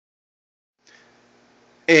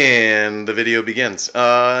And the video begins.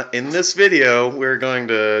 In this video, we're going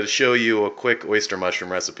to show you a quick oyster mushroom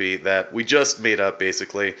recipe that we just made up,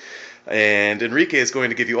 basically. And Enrique is going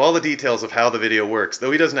to give you all the details of how the video works,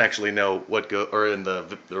 though he doesn't actually know what in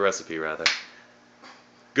the recipe, rather.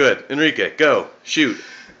 Good. Enrique, go. Shoot.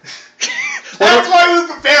 That's why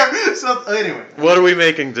we prepare. So anyway. What are we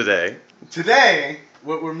making today? Today,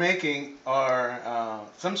 what we're making are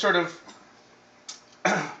some sort of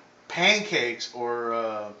pancakes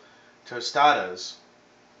or tostadas,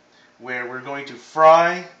 where we're going to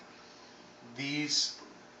fry these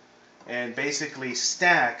and basically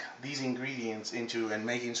stack these ingredients into and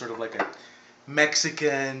making sort of like a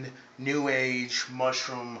Mexican New Age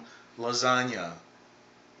mushroom lasagna.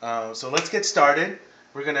 So let's get started.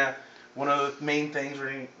 One of the main things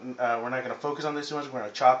we're not gonna focus on this too much. We're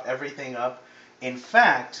gonna chop everything up. In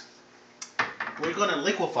fact, we're gonna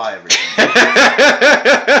liquefy everything.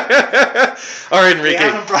 All right, Enrique.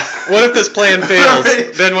 What if this plan fails?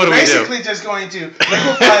 Then what do we do? Basically, just going to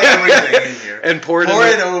liquefy everything in here and pour it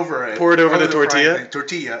over the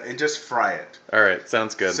tortilla, and just fry it. All right,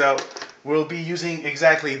 sounds good. So we'll be using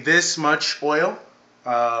exactly this much oil.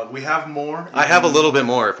 We have more. I have a little bit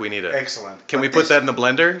more if we need it. Excellent. Can we put that in the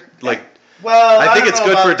blender? Well, I think it's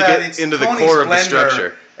good for it to get into the core of the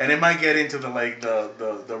structure. And it might get into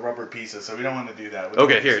the rubber pieces, so we don't want to do that.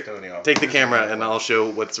 Okay, here, take the camera and I'll show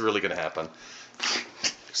what's really going to happen.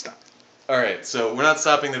 Stop. Alright, so we're not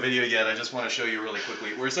stopping the video yet, I just want to show you really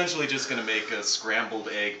quickly. We're essentially just going to make a scrambled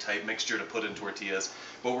egg type mixture to put in tortillas,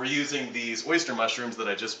 but we're using these oyster mushrooms that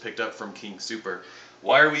I just picked up from King Super.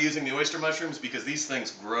 Why are we using the oyster mushrooms? Because these things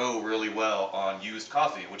grow really well on used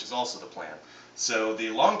coffee, which is also the plan. So the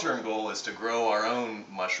long-term goal is to grow our own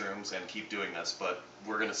mushrooms and keep doing this, but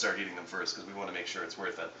we're going to start eating them first because we want to make sure it's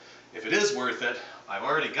worth it. If it is worth it, I've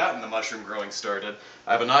already gotten the mushroom growing started.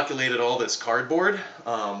 I've inoculated all this cardboard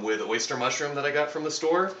with oyster mushroom that I got from the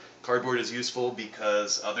store. Cardboard is useful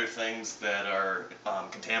because other things that are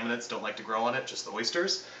contaminants don't like to grow on it, just the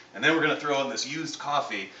oysters. And then we're going to throw in this used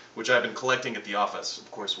coffee, which I've been collecting at the office. Of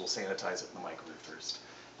course, we'll sanitize it in the microwave first.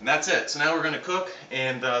 And that's it. So now we're going to cook,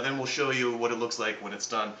 and then we'll show you what it looks like when it's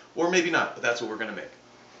done. Or maybe not, but that's what we're going to make.